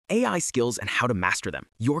AI skills and how to master them,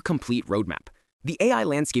 your complete roadmap. The AI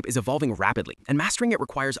landscape is evolving rapidly, and mastering it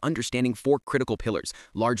requires understanding four critical pillars: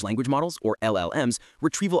 large language models, or LLMs,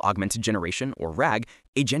 retrieval augmented generation, or RAG,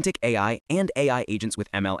 agentic AI, and AI agents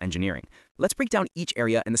with ML engineering. Let's break down each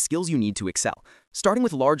area and the skills you need to excel. Starting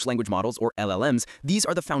with large language models, or LLMs, these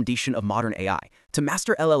are the foundation of modern AI. To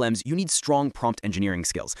master LLMs, you need strong prompt engineering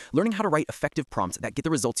skills, learning how to write effective prompts that get the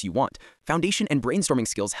results you want. Foundation and brainstorming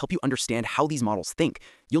skills help you understand how these models think.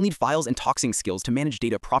 You'll need files and toxing skills to manage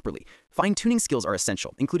data properly. Fine-tuning skills are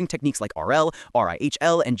essential, including techniques like RL,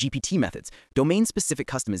 RIHL, and GPT methods. Domain-specific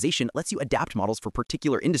customization lets you adapt models for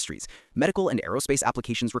particular industries. Medical and aerospace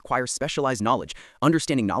applications require specialized knowledge.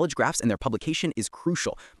 Understanding knowledge graphs and their publication is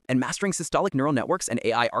crucial, and mastering systolic neural networks and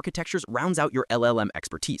AI architectures rounds out your LLM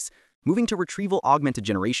expertise. Moving to retrieval augmented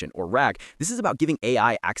generation, or RAG, this is about giving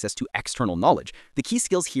AI access to external knowledge. The key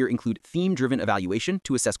skills here include theme-driven evaluation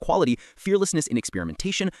to assess quality, fearlessness in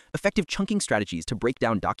experimentation, effective chunking strategies to break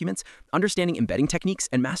down documents, understanding embedding techniques,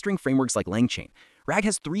 and mastering frameworks like LangChain. RAG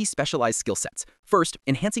has three specialized skill sets. First,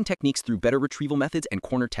 enhancing techniques through better retrieval methods and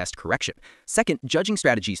corner test correction. Second, judging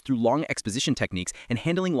strategies through long exposition techniques and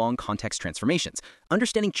handling long context transformations.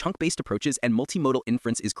 Understanding chunk-based approaches and multimodal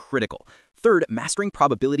inference is critical. Third, mastering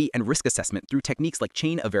probability and risk assessment through techniques like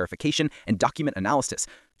chain of verification and document analysis.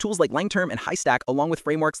 Tools like LangTerm and HiStack, along with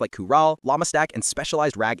frameworks like Cural, LlamaStack, and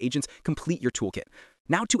specialized RAG agents, complete your toolkit.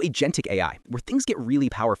 Now to agentic AI, where things get really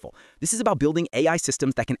powerful. This is about building AI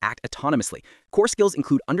systems that can act autonomously. Core skills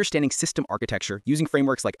include understanding system architecture, using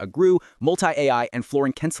frameworks like Agru, Multi-AI, and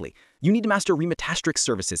Florin Kensli. You need to master Remetastrix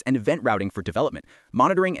services and event routing for development.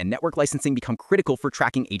 Monitoring and network licensing become critical for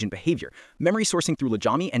tracking agent behavior. Memory sourcing through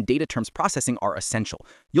Lajami and data terms processing are essential.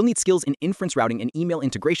 You'll need skills in inference routing and email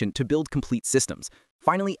integration to build complete systems.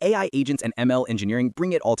 Finally, AI agents and ML engineering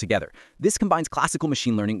bring it all together. This combines classical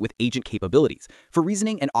machine learning with agent capabilities. For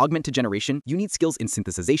reasoning and augmented generation, you need skills in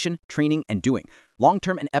synthesization, training, and doing.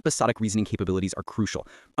 Long-term and episodic reasoning capabilities are crucial.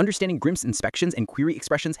 Understanding Grimm's inspections and query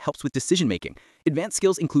expressions helps with decision-making. Advanced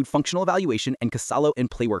skills include functional evaluation and Casalo and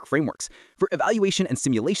Playwork frameworks. For evaluation and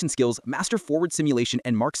simulation skills, master forward simulation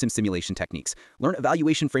and MarkSim simulation techniques. Learn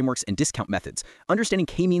evaluation frameworks and discount methods. Understanding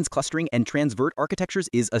k-means clustering and transvert architectures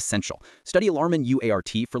is essential. Study Alarman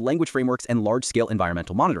UART for language frameworks and large-scale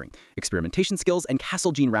environmental monitoring. Experimentation skills and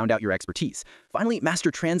CastleGene round out your expertise. Finally,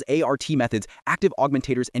 master trans-ART methods, active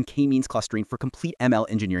augmentators, and k-means clustering for complete ML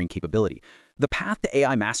engineering capability. The path to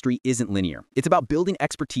AI mastery isn't linear. It's about building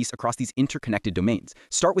expertise across these interconnected domains.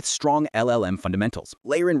 Start with strong LLM fundamentals.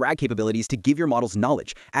 Layer in RAG capabilities to give your models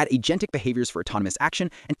knowledge. Add agentic behaviors for autonomous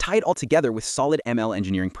action, and tie it all together with solid ML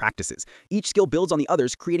engineering practices. Each skill builds on the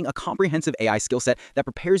others, creating a comprehensive AI skill set that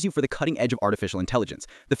prepares you for the cutting edge of artificial intelligence.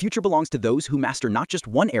 The future belongs to those who master not just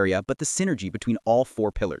one area, but the synergy between all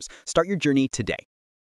four pillars. Start your journey today.